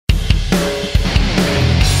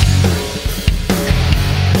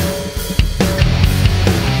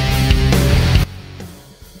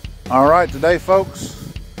All right, today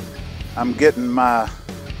folks, I'm getting my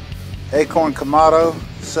Akorn Kamado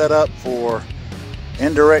set up for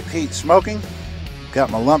indirect heat smoking.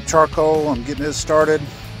 Got my lump charcoal, I'm getting this started.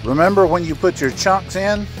 Remember, when you put your chunks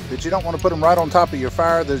in, that you don't want to put them right on top of your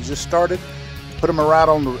fire that just started. Put them right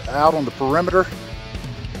out on the perimeter,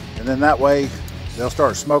 and then that way they'll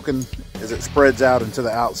start smoking as it spreads out into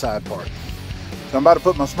the outside part. So I'm about to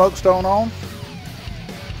put my smoke stone on.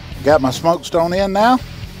 Got my smoke stone in now.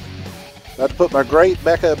 About to put my grate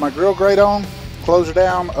back up, my grill grate on, close her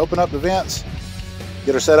down, open up the vents,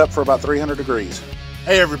 get her set up for about 300 degrees.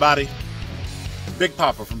 Hey everybody, Big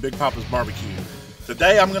Papa from Big Papa's Barbecue.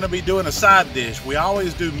 Today I'm going to be doing a side dish. We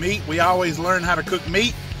always do meat, we always learn how to cook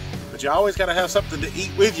meat, but you always got to have something to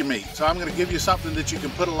eat with your meat. So I'm going to give you something that you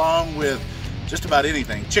can put along with just about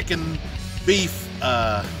anything. Chicken, beef,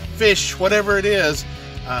 fish, whatever it is.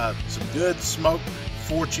 Some good smoked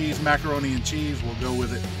 4-cheese macaroni and cheese will go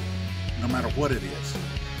with it no matter what it is.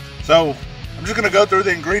 So I'm just going to go through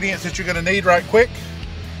the ingredients that you're going to need right quick.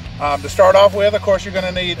 To start off with, of course, you're going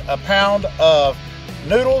to need a pound of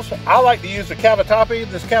noodles. I like to use the cavatappi.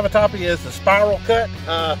 This cavatappi is the spiral cut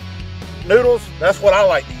noodles. That's what I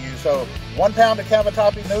like to use. So 1 pound of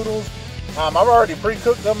cavatappi noodles. I've already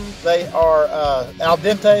pre-cooked them. They are al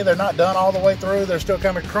dente. They're not done all the way through. They're still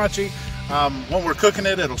kind of crunchy. When we're cooking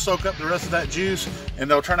it, it'll soak up the rest of that juice and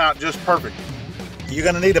they'll turn out just perfect. You're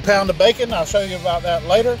going to need a pound of bacon. I'll show you about that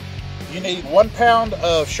later. You need 1 pound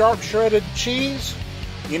of sharp shredded cheese.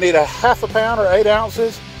 You need a ½ pound or 8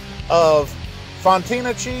 ounces of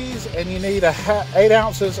Fontina cheese, and you need 8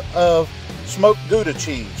 ounces of smoked Gouda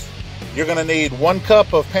cheese. You're going to need 1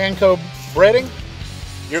 cup of panko breading.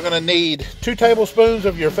 You're going to need 2 tablespoons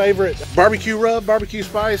of your favorite barbecue rub, barbecue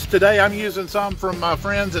spice. Today I'm using some from my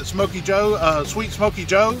friends at Sweet Smoky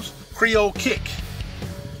Joe's Creole Kick.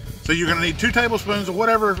 So you're going to need 2 tablespoons of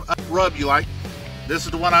whatever rub you like. This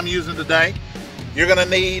is the one I'm using today. You're going to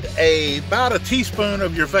need about a teaspoon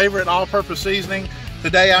of your favorite all-purpose seasoning.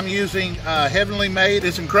 Today I'm using Heavenly Made.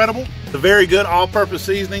 It's incredible. It's a very good all-purpose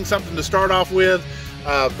seasoning, something to start off with.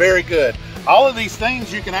 Very good. All of these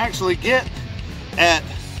things you can actually get at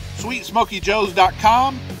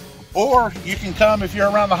SweetSmokyJoes.com, or you can come, if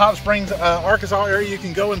you're around the Hot Springs, Arkansas area, you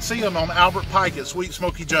can go and see them on Albert Pike at Sweet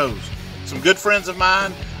Smoky Joe's. Some good friends of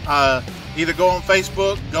mine. Either go on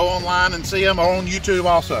Facebook, go online and see them, or on YouTube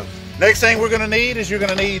also. Next thing we're going to need is you're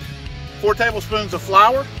going to need 4 tablespoons of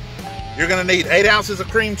flour. You're going to need 8 ounces of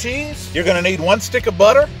cream cheese. You're going to need 1 stick of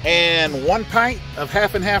butter and 1 pint of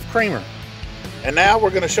half and half creamer. And now we're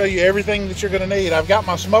going to show you everything that you're going to need. I've got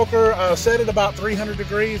my smoker set at about 300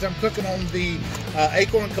 degrees. I'm cooking on the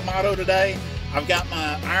Akorn Kamado today. I've got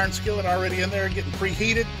my iron skillet already in there getting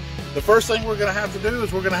preheated. The first thing we're going to have to do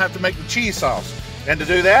is we're going to have to make the cheese sauce. And to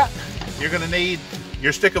do that, you're going to need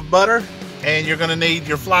your stick of butter and you're going to need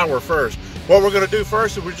your flour first. What we're going to do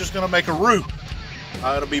first is we're just going to make a roux.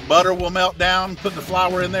 It'll be butter will melt down, put the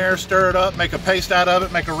flour in there, stir it up, make a paste out of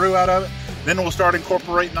it, make a roux out of it. Then we'll start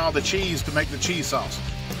incorporating all the cheese to make the cheese sauce.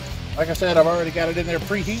 Like I said, I've already got it in there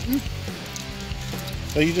preheating.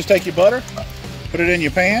 So you just take your butter, put it in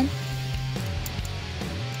your pan,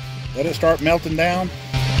 let it start melting down.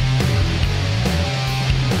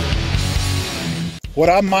 What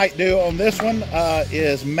I might do on this one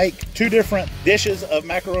is make 2 different dishes of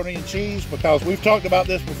macaroni and cheese, because we've talked about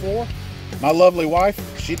this before. My lovely wife,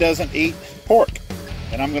 she doesn't eat pork,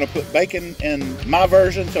 and I'm going to put bacon in my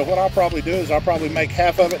version. So what I'll probably do is I'll probably make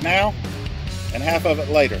half of it now and half of it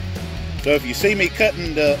later. So if you see me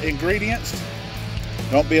cutting the ingredients,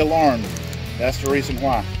 don't be alarmed. That's the reason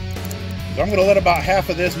why. So I'm going to let about half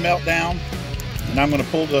of this melt down, and I'm going to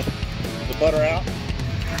pull the butter out.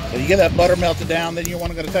 So you get that butter melted down, then you're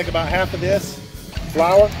going to take about half of this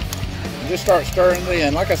flour and just start stirring it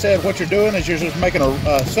in. Like I said, what you're doing is you're just making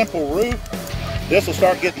a simple roux. This will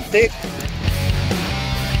start getting thick.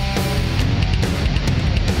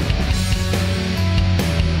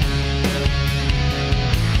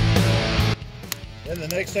 Then the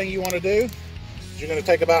next thing you want to do is you're going to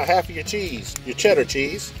take about half of your cheese, your cheddar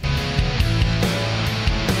cheese.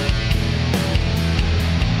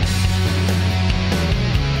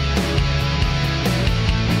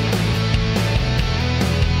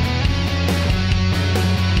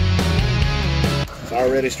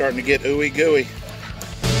 Already starting to get ooey gooey.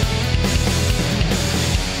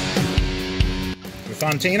 Your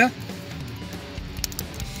Fontina.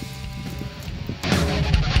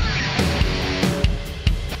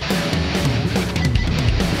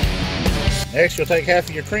 Next, you'll take half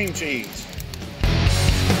of your cream cheese.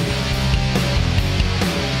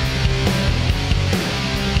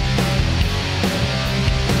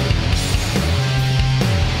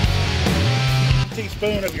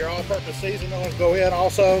 spoon of your all-purpose seasoning. Go in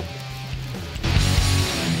also.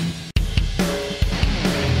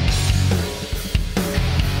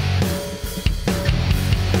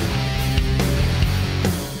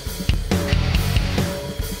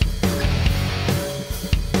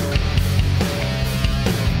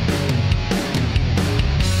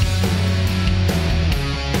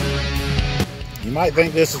 You might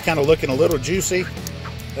think this is kind of looking a little juicy.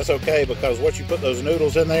 That's okay, because once you put those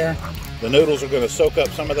noodles in there, the noodles are going to soak up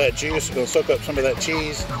some of that juice, going to soak up some of that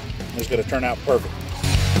cheese, and it's going to turn out perfect.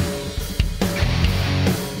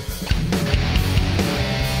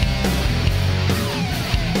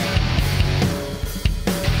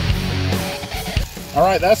 All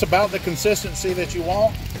right, that's about the consistency that you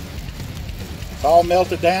want. It's all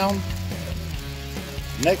melted down.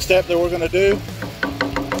 Next step that we're going to do,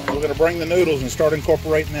 we're going to bring the noodles and start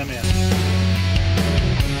incorporating them in.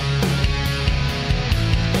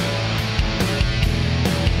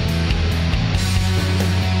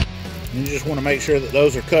 You just want to make sure that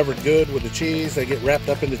those are covered good with the cheese. They get wrapped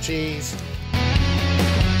up in the cheese.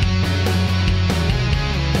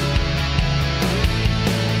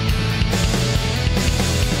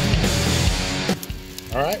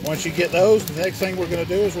 All right, once you get those, the next thing we're going to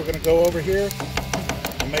do is we're going to go over here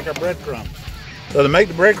and make our breadcrumbs. So to make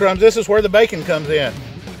the breadcrumbs, this is where the bacon comes in.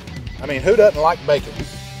 I mean, who doesn't like bacon?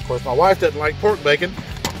 Of course, my wife doesn't like pork bacon,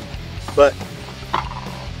 but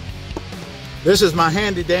this is my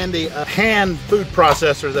handy dandy hand food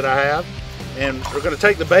processor that I have. And we're going to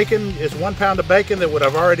take the bacon. It's 1 pound of bacon that would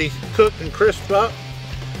have already cooked and crisped up.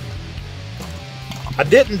 I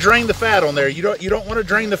didn't drain the fat on there. You don't want to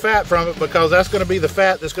drain the fat from it, because that's going to be the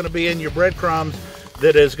fat that's going to be in your breadcrumbs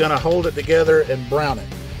that is going to hold it together and brown it.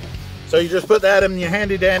 So you just put that in your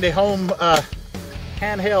handy dandy home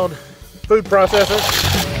handheld food processor.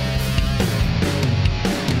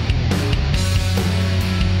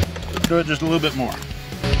 Let's do it just a little bit more.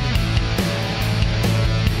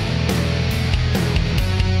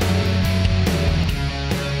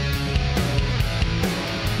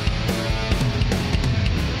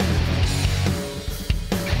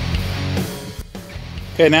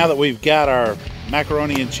 Okay, now that we've got our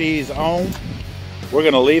macaroni and cheese on, we're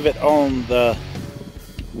going to leave it on the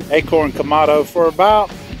Akorn Kamado for about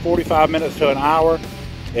 45 minutes to an hour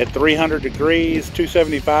at 300 degrees,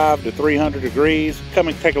 275 to 300 degrees. Come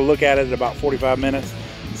and take a look at it in about 45 minutes.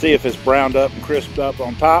 See if it's browned up and crisped up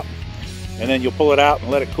on top. And then you'll pull it out and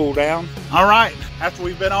let it cool down. All right, after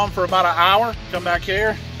we've been on for about an hour, come back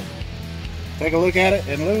here, take a look at it,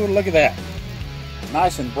 and look at that.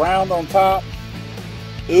 Nice and browned on top,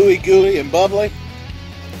 ooey gooey and bubbly.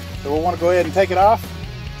 So we'll want to go ahead and take it off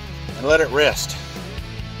and let it rest.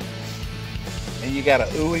 And you got a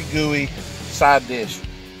ooey gooey side dish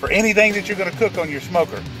for anything that you're going to cook on your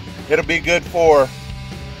smoker. It'll be good for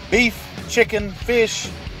beef, chicken, fish,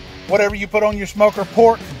 whatever you put on your smoker,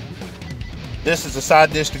 pork. This is a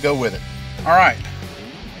side dish to go with it. All right,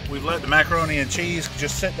 we've let the macaroni and cheese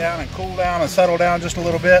just sit down and cool down and settle down just a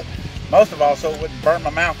little bit. Most of all, so it wouldn't burn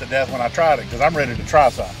my mouth to death when I tried it, because I'm ready to try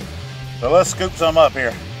some. So let's scoop some up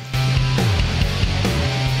here.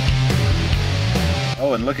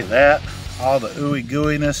 Oh, and look at that, all the ooey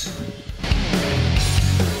gooiness.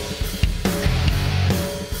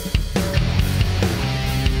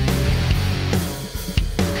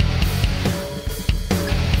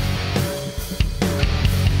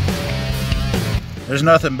 There's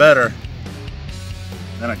nothing better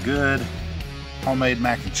than a good homemade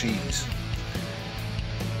mac and cheese.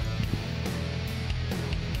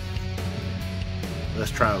 Let's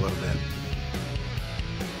try a little bit.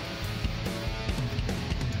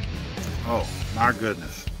 Oh my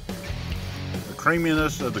goodness. The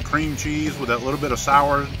creaminess of the cream cheese with that little bit of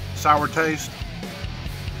sour taste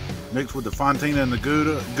mixed with the fontina and the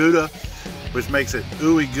Gouda, which makes it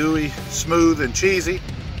ooey gooey, smooth and cheesy,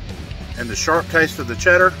 and the sharp taste of the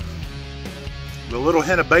cheddar, with a little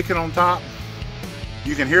hint of bacon on top.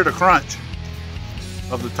 You can hear the crunch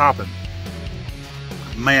of the topping.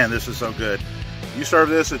 Man, this is so good. You serve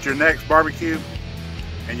this at your next barbecue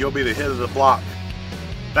and you'll be the hit of the block.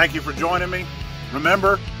 Thank you for joining me.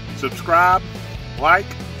 Remember, subscribe, like,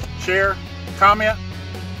 share, comment.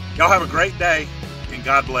 Y'all have a great day and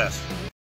God bless.